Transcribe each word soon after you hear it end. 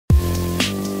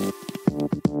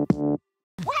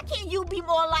Why can't you be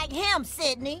more like him,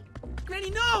 Sydney? Granny,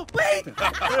 no! Wait!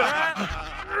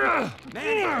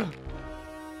 Manny!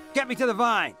 Get me to the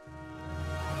vine.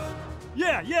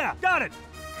 Yeah, got it.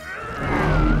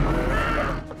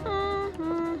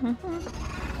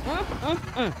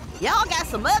 Y'all got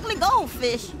some ugly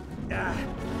goldfish.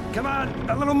 Come on,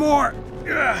 a little more.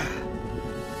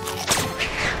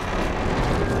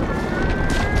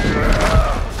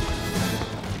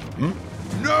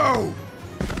 No!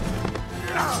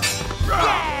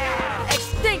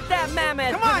 Extinct that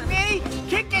mammoth! Come on, Manny!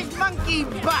 Kick this monkey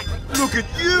butt! Look at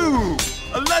you!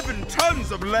 11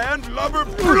 tons of land lubber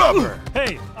blubber!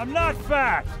 Hey, I'm not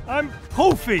fat. I'm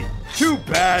poofy. Too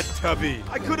bad, Tubby.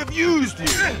 I could have used you.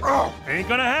 Oh. Ain't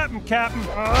gonna happen, Captain.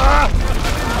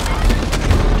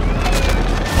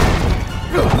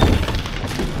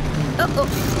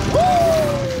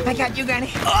 I got you, Granny.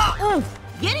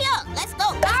 Giddy up. Let's go.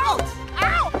 Let's go.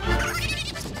 Ow!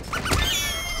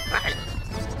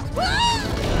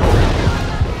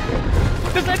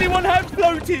 Does anyone have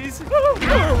floaties?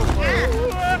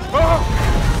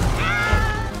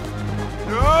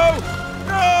 No!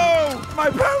 No! My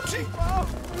bounty!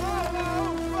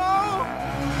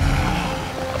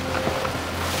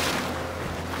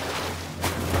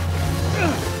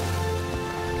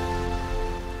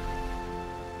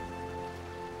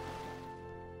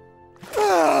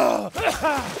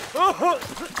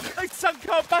 They sunk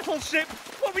our battleship!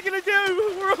 What are we gonna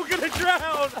do? We're all gonna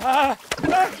drown!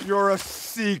 You're a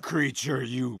sea creature,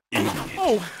 you idiot.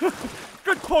 Oh,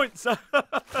 good point, sir.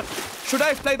 Should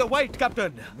I play the weight,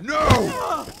 Captain?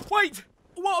 No! Wait,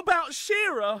 what about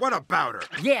Shearer? What about her?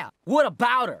 Yeah, what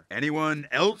about her? Anyone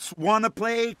else want to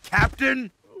play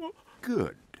captain?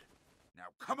 Good. Now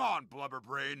come on,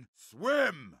 Blubberbrain.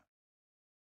 Swim!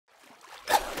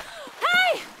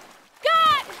 Hey!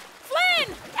 God!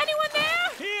 Flynn! Anyone there?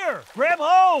 Here, grab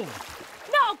hold.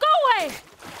 No, go away!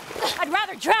 I'd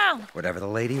rather drown. Whatever the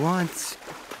lady wants.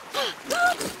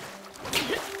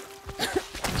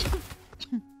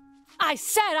 I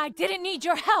said I didn't need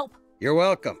your help. You're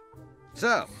welcome.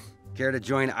 So, care to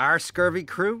join our scurvy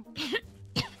crew?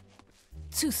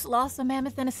 2 sloths, a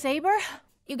mammoth, and a saber?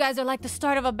 You guys are like the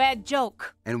start of a bad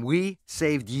joke. And we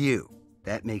saved you.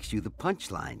 That makes you the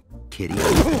punchline, kitty.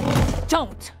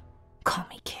 Don't call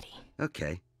me kitty.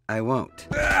 Okay, I won't.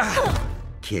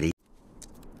 Kitty.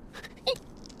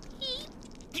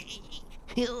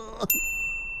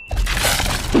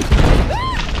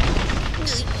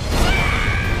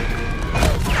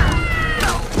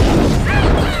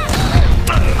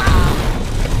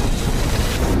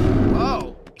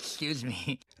 Oh, excuse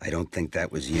me. I don't think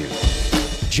that was you.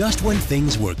 Just when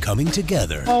things were coming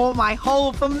together, Oh, my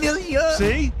whole familia!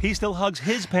 See? He still hugs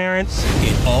his parents.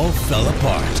 it all fell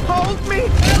apart. Hold me!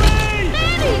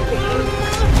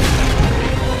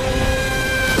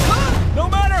 No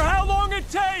matter how long it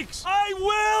takes, I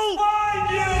will find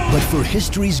you! But for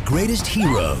history's greatest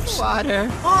heroes, Water.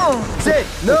 Oh, Say,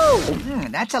 no!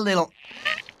 that's a little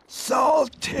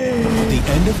salty. the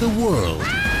end of the world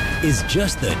is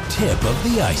just the tip of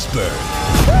the iceberg.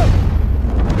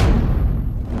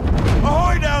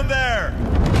 Ahoy down there!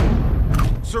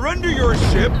 Surrender your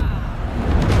ship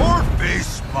or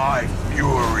face my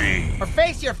fury. Or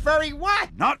face your furry what?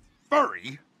 Not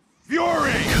furry,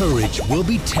 fury! Courage will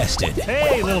be tested.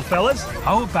 Hey, little fellas,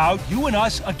 how about you and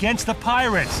us against the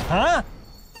pirates, huh?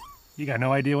 You got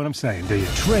no idea what I'm saying, do you?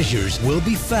 Treasures will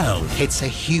be found. It's a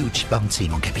huge bounty,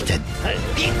 mon capitaine.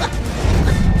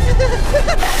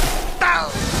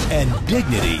 And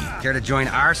dignity Care to join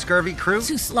our scurvy crew?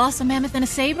 2 sloths, a mammoth, and a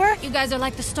saber? You guys are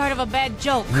like the start of a bad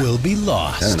joke. will be I don't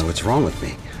lost. know what's wrong with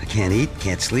me. I can't eat,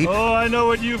 can't sleep. Oh, I know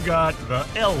what you've got. The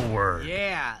L word.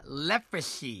 Yeah,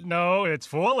 leprosy. No, it's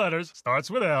 4 letters. Starts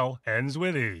with L, ends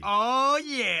with E. Oh,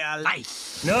 yeah,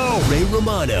 lice. No. Ray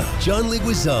Romano, John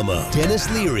Leguizamo, Dennis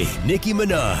Leary, Nicki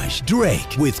Minaj,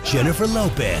 Drake with Jennifer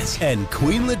Lopez, and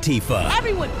Queen Latifah.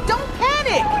 Everyone, don't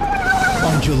panic!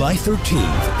 On July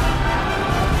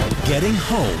 13th, getting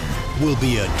home will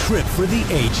be a trip for the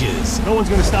ages. No one's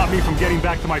gonna stop me from getting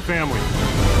back to my family.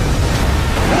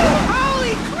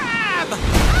 Holy crap!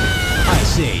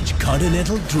 Ice Age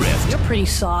Continental Drift. You're pretty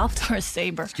soft for a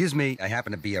saber. Excuse me, I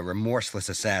happen to be a remorseless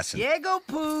assassin. Diego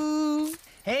Poo.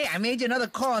 Hey, I made you another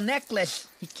coral necklace.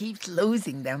 He keeps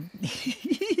losing them.